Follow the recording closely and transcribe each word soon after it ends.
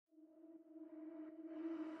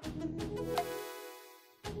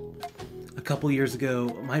A couple years ago,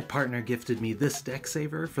 my partner gifted me this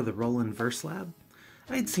Decksaver for the Roland Verselab.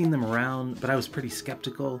 I had seen them around, but I was pretty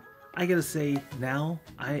skeptical. I gotta say, now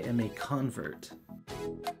I am a convert.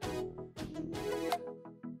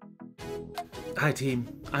 Hi team,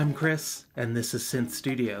 I'm Chris, and this is Synth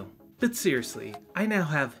Studio. But seriously, I now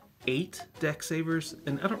have 8 Decksavers,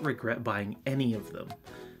 and I don't regret buying any of them.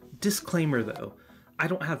 Disclaimer though, I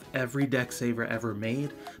don't have every Decksaver ever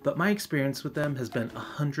made, but my experience with them has been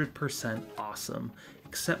 100% awesome,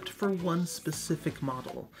 except for one specific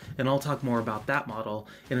model, and I'll talk more about that model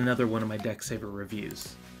in another one of my Decksaver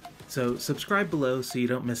reviews. So subscribe below so you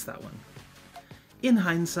don't miss that one. In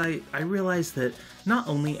hindsight, I realized that not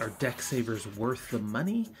only are Decksavers worth the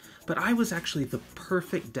money, but I was actually the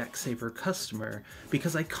perfect Decksaver customer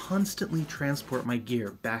because I constantly transport my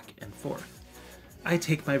gear back and forth. I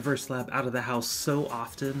take my Verselab out of the house so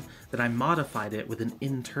often that I modified it with an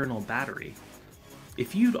internal battery.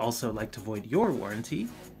 If you'd also like to void your warranty,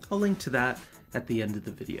 I'll link to that at the end of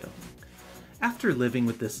the video. After living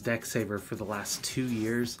with this Decksaver for the last 2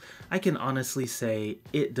 years, I can honestly say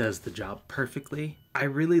it does the job perfectly. I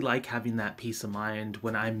really like having that peace of mind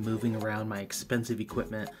when I'm moving around my expensive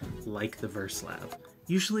equipment like the Verselab.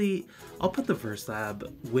 Usually, I'll put the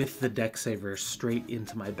Verselab with the Decksaver straight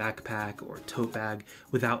into my backpack or tote bag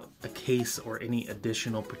without a case or any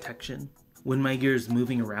additional protection. When my gear is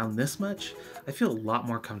moving around this much, I feel a lot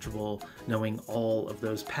more comfortable knowing all of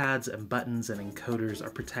those pads and buttons and encoders are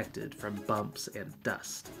protected from bumps and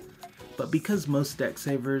dust. But because most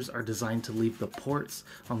Decksavers are designed to leave the ports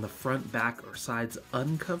on the front, back, or sides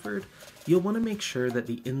uncovered, you'll want to make sure that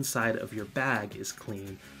the inside of your bag is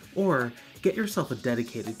clean, or get yourself a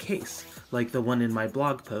dedicated case, like the one in my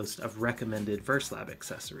blog post of recommended Verselab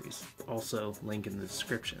accessories, also link in the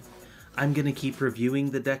description. I'm going to keep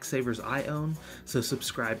reviewing the Decksavers I own, so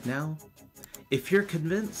subscribe now. If you're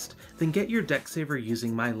convinced, then get your Decksaver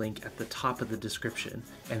using my link at the top of the description,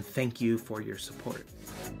 and thank you for your support.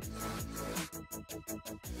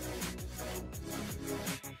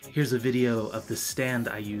 Here's a video of the stand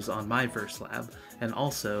I use on my Verselab, and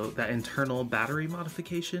also that internal battery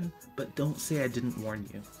modification, but don't say I didn't warn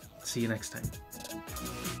you. See you next time.